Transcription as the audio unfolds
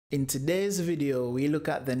In today's video, we look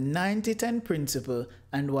at the 90-10 principle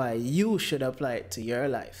and why you should apply it to your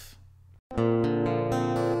life.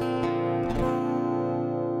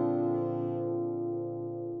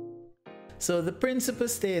 So the principle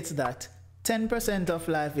states that 10% of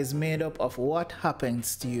life is made up of what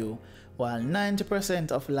happens to you, while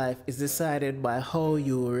 90% of life is decided by how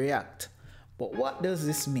you react. But what does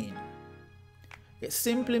this mean? It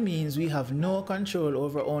simply means we have no control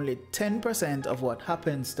over only 10% of what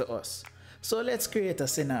happens to us. So let's create a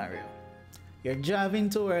scenario. You're driving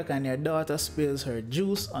to work and your daughter spills her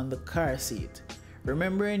juice on the car seat.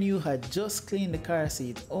 Remembering you had just cleaned the car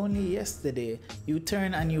seat only yesterday, you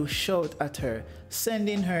turn and you shout at her,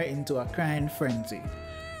 sending her into a crying frenzy.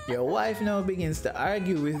 Your wife now begins to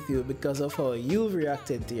argue with you because of how you've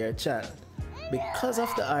reacted to your child. Because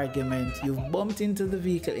of the argument, you've bumped into the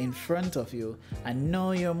vehicle in front of you, and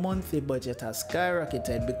now your monthly budget has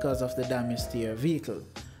skyrocketed because of the damage to your vehicle.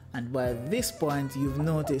 And by this point, you've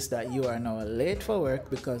noticed that you are now late for work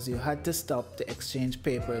because you had to stop to exchange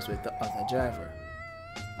papers with the other driver.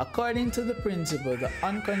 According to the principle, the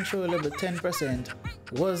uncontrollable 10%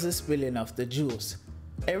 was the spilling of the juice.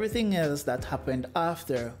 Everything else that happened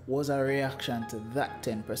after was a reaction to that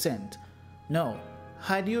 10%. Now,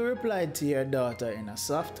 had you replied to your daughter in a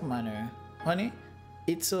soft manner, "Honey,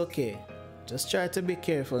 it's okay, just try to be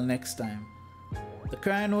careful next time," the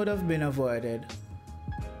crying would have been avoided,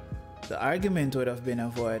 the argument would have been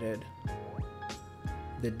avoided,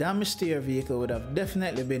 the damage to your vehicle would have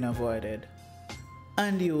definitely been avoided,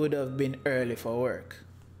 and you would have been early for work.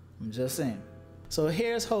 I'm just saying. So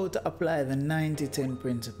here's how to apply the 90-10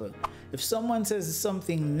 principle. If someone says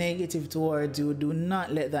something negative towards you, do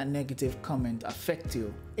not let that negative comment affect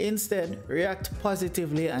you. Instead, react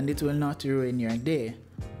positively and it will not ruin your day.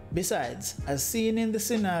 Besides, as seen in the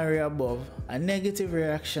scenario above, a negative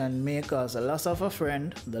reaction may cause a loss of a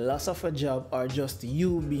friend, the loss of a job, or just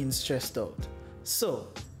you being stressed out. So,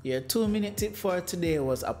 your 2-minute tip for today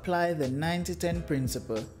was apply the 90-10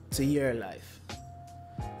 principle to your life.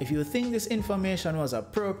 If you think this information was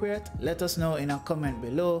appropriate, let us know in a comment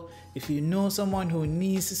below. If you know someone who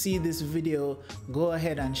needs to see this video, go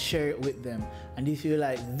ahead and share it with them. And if you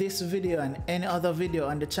like this video and any other video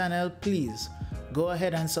on the channel, please go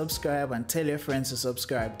ahead and subscribe and tell your friends to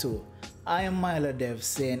subscribe too. I am Milo Dev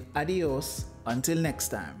saying adios until next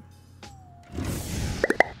time.